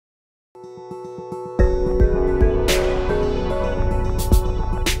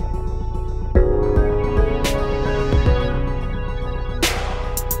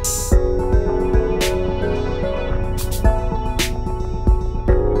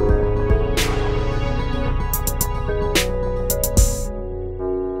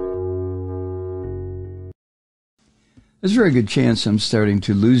There's a very good chance I'm starting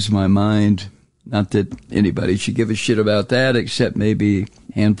to lose my mind. Not that anybody should give a shit about that, except maybe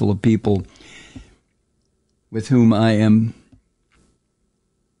a handful of people with whom I am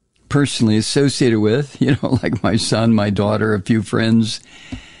personally associated with, like my son, my daughter, a few friends.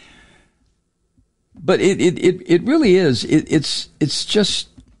 But it really is. It's just,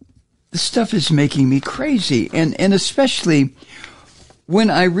 this stuff is making me crazy. And especially when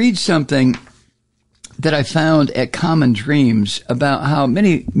I read something that I found at Common Dreams about how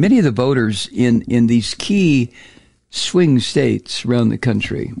many of the voters in these key swing states around the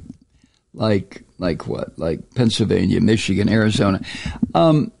country, like Pennsylvania, Michigan, Arizona,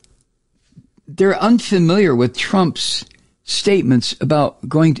 they're unfamiliar with Trump's statements about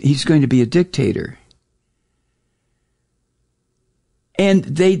he's going to be a dictator. And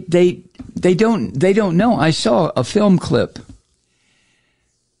they don't know. I saw a film clip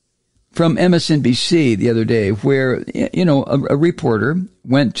from MSNBC the other day where, a reporter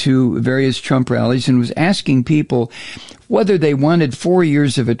went to various Trump rallies and was asking people whether they wanted 4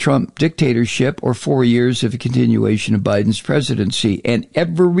 years of a Trump dictatorship or 4 years of a continuation of Biden's presidency. And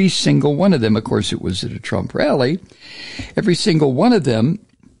every single one of them, of course, it was at a Trump rally, every single one of them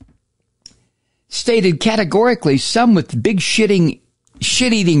stated categorically, some with big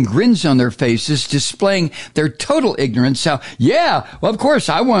shit-eating grins on their faces, displaying their total ignorance. How, of course,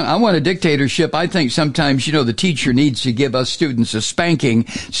 I want a dictatorship. I think sometimes, the teacher needs to give us students a spanking.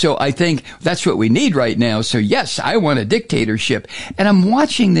 So I think that's what we need right now. So yes, I want a dictatorship. And I'm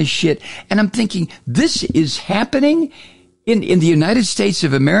watching this shit and I'm thinking, this is happening in the United States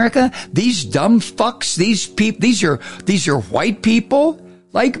of America. These dumb fucks, these are white people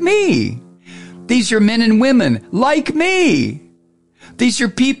like me. These are men and women like me. These are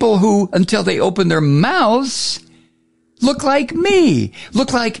people who, until they open their mouths, look like me,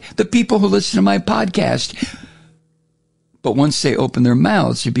 look like the people who listen to my podcast. But once they open their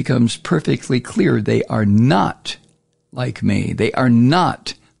mouths, it becomes perfectly clear they are not like me. They are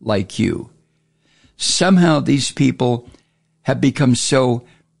not like you. Somehow these people have become so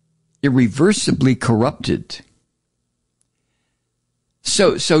irreversibly corrupted,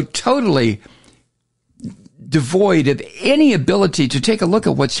 so totally devoid of any ability to take a look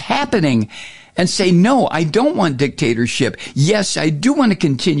at what's happening and say, no, I don't want dictatorship. Yes, I do want to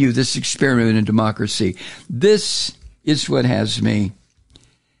continue this experiment in democracy. This is what has me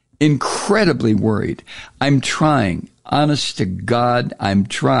incredibly worried. I'm trying, honest to God, I'm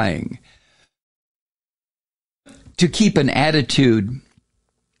trying to keep an attitude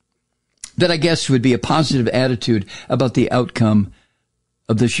that I guess would be a positive attitude about the outcome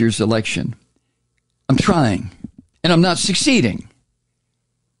of this year's election. I'm trying, and I'm not succeeding.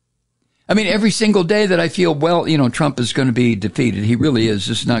 I mean, every single day that I feel, Trump is going to be defeated. He really is.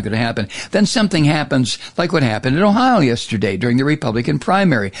 This is not going to happen. Then something happens like what happened in Ohio yesterday during the Republican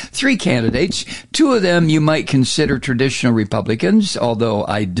primary. 3 candidates, 2 of them you might consider traditional Republicans, although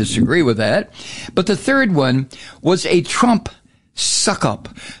I disagree with that. But the third one was a Trump suck-up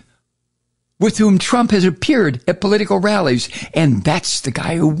with whom Trump has appeared at political rallies, and that's the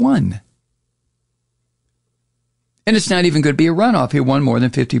guy who won. And it's not even going to be a runoff. He won more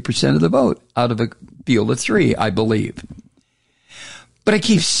than 50% of the vote out of a field of 3, I believe. But I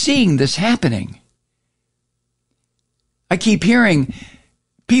keep seeing this happening. I keep hearing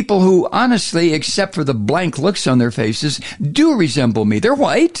people who honestly, except for the blank looks on their faces, do resemble me. They're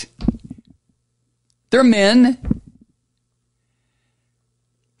white. They're men.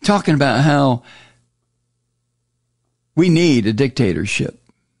 Talking about how we need a dictatorship.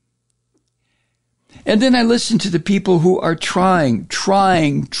 And then I listen to the people who are trying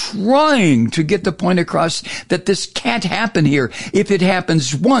to get the point across that this can't happen here. If it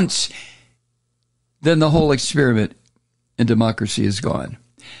happens once, then the whole experiment in democracy is gone.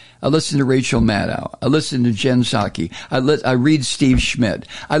 I listen to Rachel Maddow. I listen to Jen Psaki. I read Steve Schmidt.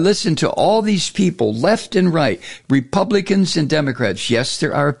 I listen to all these people, left and right, Republicans and Democrats. Yes,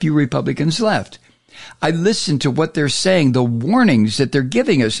 there are a few Republicans left. I listen to what they're saying, the warnings that they're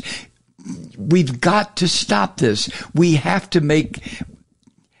giving us. We've got to stop this. We have to make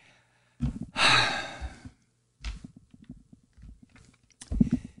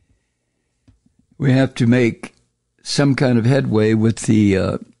some kind of headway with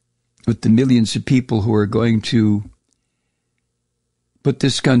the millions of people who are going to put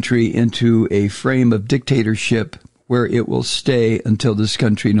this country into a frame of dictatorship where it will stay until this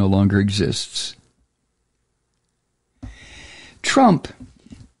country no longer exists. Trump,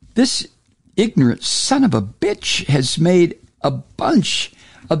 this ignorant son of a bitch, has made a bunch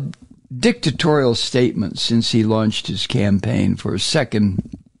of dictatorial statements since he launched his campaign for a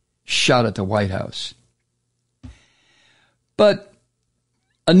second shot at the White House. But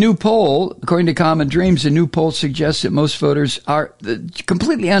a new poll, according to Common Dreams, a new poll suggests that most voters are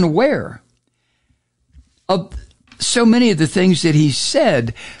completely unaware of so many of the things that he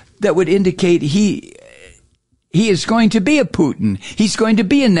said that would indicate he is going to be a Putin. He's going to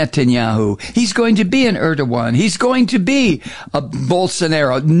be a Netanyahu. He's going to be an Erdogan. He's going to be a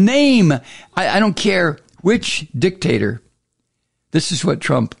Bolsonaro. Name, I don't care which dictator. This is what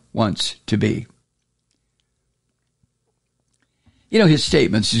Trump wants to be. You know, his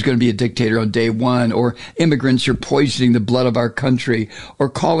statements, he's going to be a dictator on day one, or immigrants are poisoning the blood of our country, or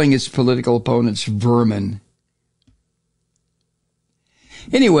calling his political opponents vermin.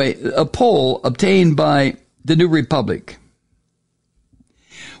 Anyway, a poll obtained by the New Republic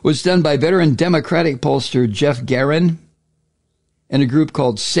was done by veteran Democratic pollster Geoff Garin and a group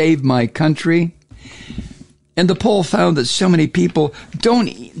called Save My Country. And the poll found that so many people don't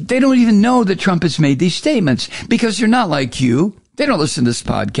even know that Trump has made these statements because they're not like you. They don't listen to this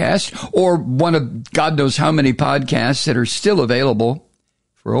podcast or one of God knows how many podcasts that are still available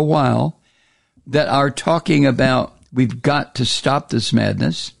for a while that are talking about we've got to stop this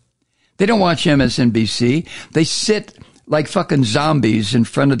madness. They don't watch MSNBC. They sit like fucking zombies in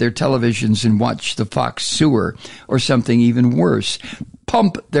front of their televisions and watch the Fox sewer or something even worse.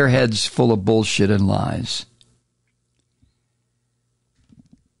 Pump their heads full of bullshit and lies.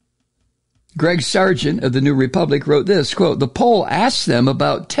 Greg Sargent of the New Republic wrote this, quote, the poll asked them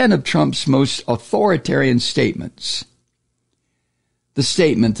about 10 of Trump's most authoritarian statements. The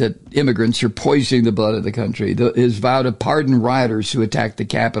statement that immigrants are poisoning the blood of the country, his vow to pardon rioters who attacked the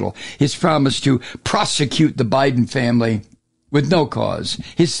Capitol, his promise to prosecute the Biden family with no cause,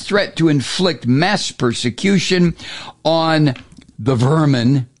 his threat to inflict mass persecution on the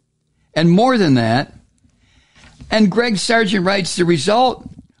vermin, and more than that. And Greg Sargent writes, the result,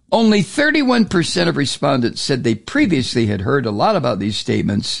 only 31% of respondents said they previously had heard a lot about these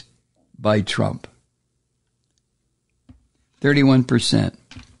statements by Trump. 31%.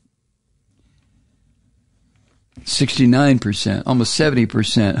 69%, almost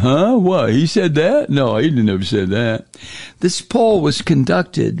 70%. Huh? What? He said that? No, he never said that. This poll was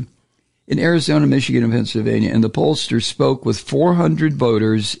conducted in Arizona, Michigan, and Pennsylvania, and the pollster spoke with 400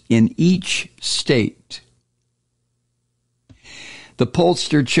 voters in each state. The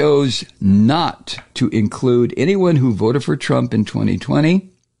pollster chose not to include anyone who voted for Trump in 2020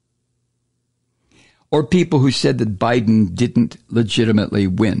 or people who said that Biden didn't legitimately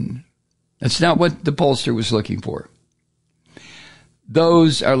win. That's not what the pollster was looking for.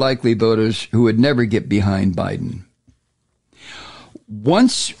 Those are likely voters who would never get behind Biden.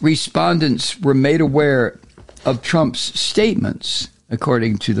 Once respondents were made aware of Trump's statements,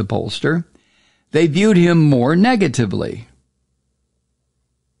 according to the pollster, they viewed him more negatively.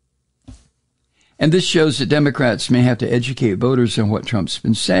 And this shows that Democrats may have to educate voters on what Trump's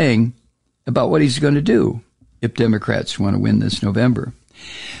been saying about what he's going to do if Democrats want to win this November.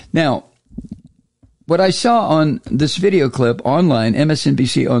 Now, what I saw on this video clip online,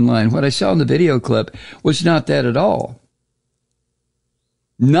 MSNBC online, what I saw in the video clip was not that at all.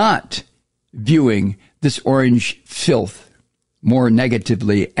 Not viewing this orange filth more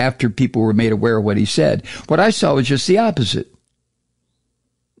negatively after people were made aware of what he said. What I saw was just the opposite.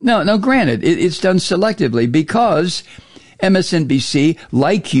 No, granted, it's done selectively because MSNBC,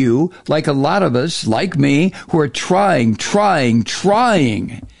 like you, like a lot of us, like me, who are trying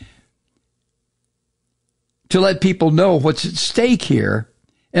to let people know what's at stake here,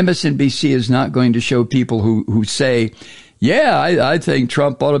 MSNBC is not going to show people who say, yeah, I think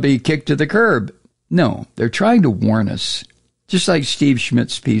Trump ought to be kicked to the curb. No, they're trying to warn us, just like Steve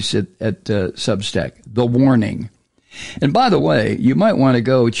Schmidt's piece at Substack, The Warning. And by the way, you might want to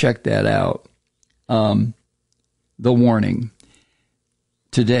go check that out. The Warning.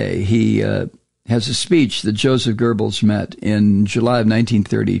 Today, he has a speech that Joseph Goebbels met in July of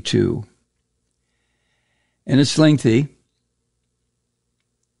 1932. And it's lengthy.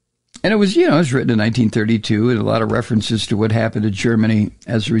 And it was, it was written in 1932 and a lot of references to what happened to Germany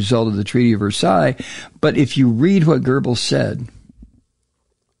as a result of the Treaty of Versailles. But if you read what Goebbels said,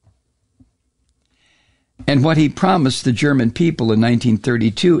 and what he promised the German people in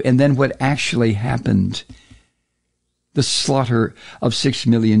 1932, and then what actually happened, the slaughter of 6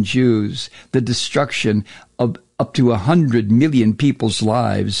 million Jews, the destruction of up to 100 million people's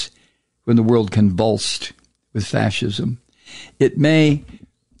lives when the world convulsed with fascism. It may,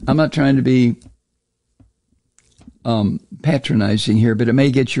 I'm not trying to be patronizing here, but it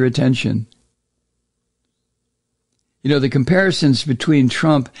may get your attention. The comparisons between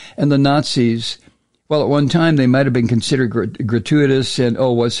Trump and the Nazis Well, at one time, they might have been considered gratuitous and,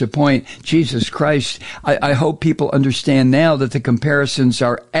 oh, what's the point? Jesus Christ. I hope people understand now that the comparisons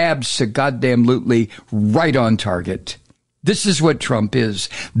are abso-goddamn-lutely right on target. This is what Trump is.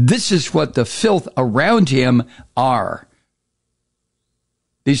 This is what the filth around him are.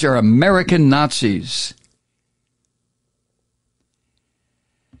 These are American Nazis.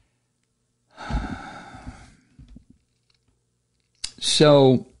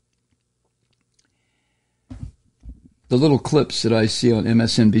 So, the little clips that I see on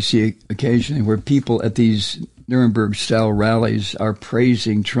MSNBC occasionally where people at these Nuremberg-style rallies are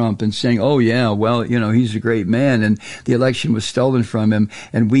praising Trump and saying, oh, yeah, well, he's a great man and the election was stolen from him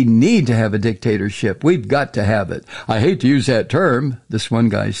and we need to have a dictatorship. We've got to have it. I hate to use that term, this one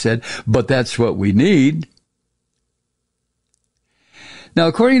guy said, but that's what we need. Now,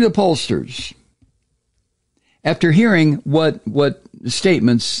 according to the pollsters, after hearing what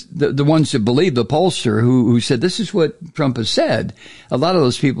statements, the ones that believe the pollster who said this is what Trump has said, a lot of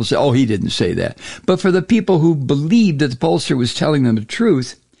those people say, oh, he didn't say that. But for the people who believed that the pollster was telling them the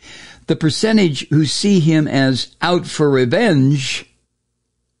truth, the percentage who see him as out for revenge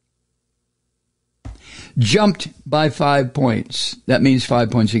jumped by 5 points. That means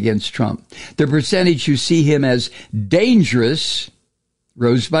 5 points against Trump. The percentage who see him as dangerous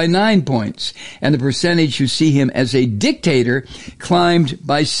rose by 9 points, and the percentage who see him as a dictator climbed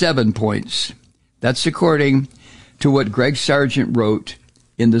by 7 points. That's according to what Greg Sargent wrote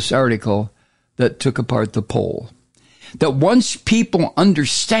in this article that took apart the poll. That once people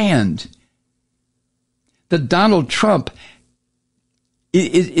understand that Donald Trump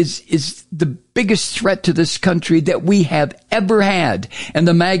is the biggest threat to this country that we have ever had, and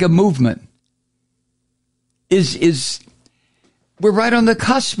the MAGA movement is we're right on the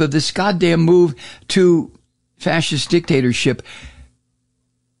cusp of this goddamn move to fascist dictatorship,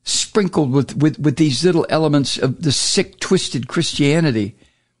 sprinkled with these little elements of the sick, twisted Christianity.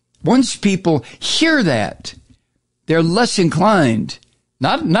 Once people hear that, they're less inclined,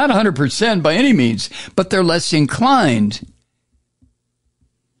 not 100% by any means, but they're less inclined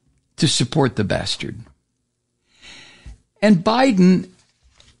to support the bastard. And Biden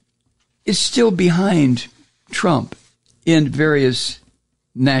is still behind Trump in various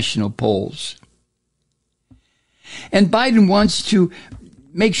national polls. And Biden wants to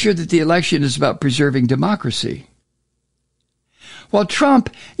make sure that the election is about preserving democracy. While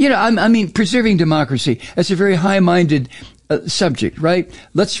Trump, preserving democracy, that's a very high-minded subject, right?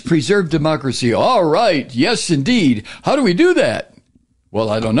 Let's preserve democracy. All right. Yes, indeed. How do we do that?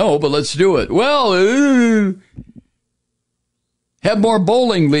 Well, I don't know, but let's do it. Well, have more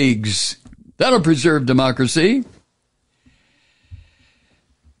bowling leagues. That'll preserve democracy.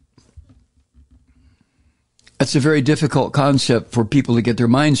 That's a very difficult concept for people to get their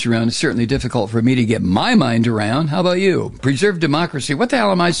minds around. It's certainly difficult for me to get my mind around. How about you? Preserve democracy. What the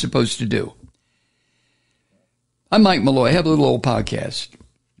hell am I supposed to do? I'm Mike Malloy. I have a little old podcast.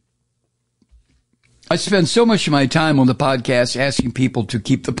 I spend so much of my time on the podcast asking people to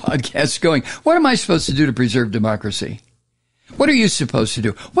keep the podcast going. What am I supposed to do to preserve democracy? What are you supposed to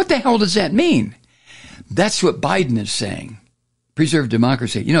do? What the hell does that mean? That's what Biden is saying. Preserve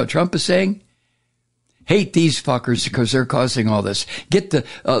democracy. You know what Trump is saying? Hate these fuckers because they're causing all this. Get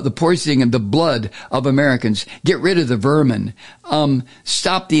the poisoning of the blood of Americans. Get rid of the vermin.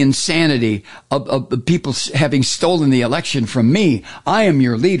 Stop the insanity of people having stolen the election from me. I am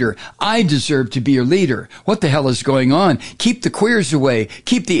your leader. I deserve to be your leader. What the hell is going on? Keep the queers away.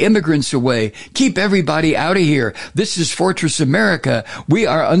 Keep the immigrants away. Keep everybody out of here. This is Fortress America. We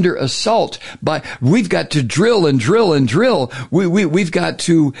are under assault, but we've got to drill and drill and drill. We've got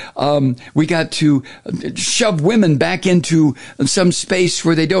to shove women back into some space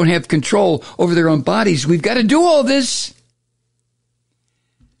where they don't have control over their own bodies. We've got to do all this.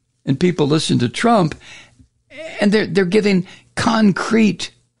 And people listen to Trump, and they're giving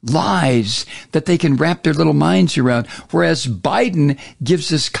concrete lies that they can wrap their little minds around, whereas Biden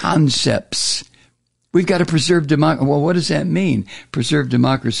gives us concepts. We've got to preserve democracy. Well, what does that mean? Preserve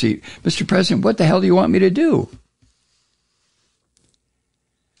democracy. Mr. President, what the hell do you want me to do?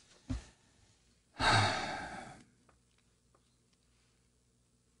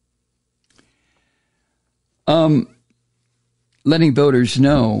 Letting voters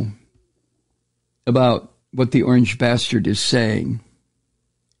know about what the orange bastard is saying,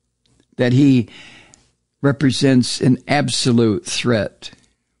 that he represents an absolute threat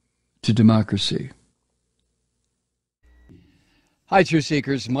to democracy. Hi, Truth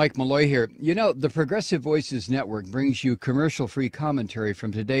Seekers. Mike Malloy here. You know, the Progressive Voices Network brings you commercial-free commentary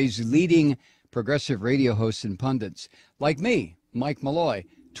from today's leading progressive radio hosts and pundits, like me, Mike Malloy.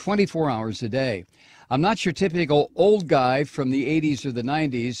 24 hours a day. I'm not your typical old guy from the 80s or the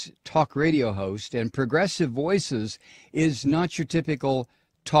 90s talk radio host, and Progressive Voices is not your typical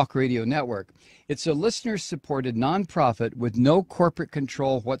talk radio network. It's a listener-supported nonprofit with no corporate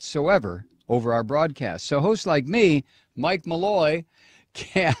control whatsoever over our broadcast. So hosts like me, Mike Malloy,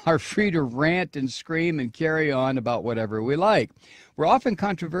 are free to rant and scream and carry on about whatever we like. We're often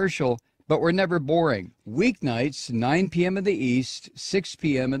controversial, but we're never boring. Weeknights, 9 p.m. in the East, 6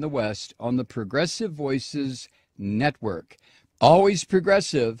 p.m. in the West on the Progressive Voices Network. Always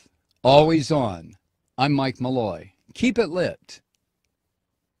progressive, always on. I'm Mike Malloy. Keep it lit.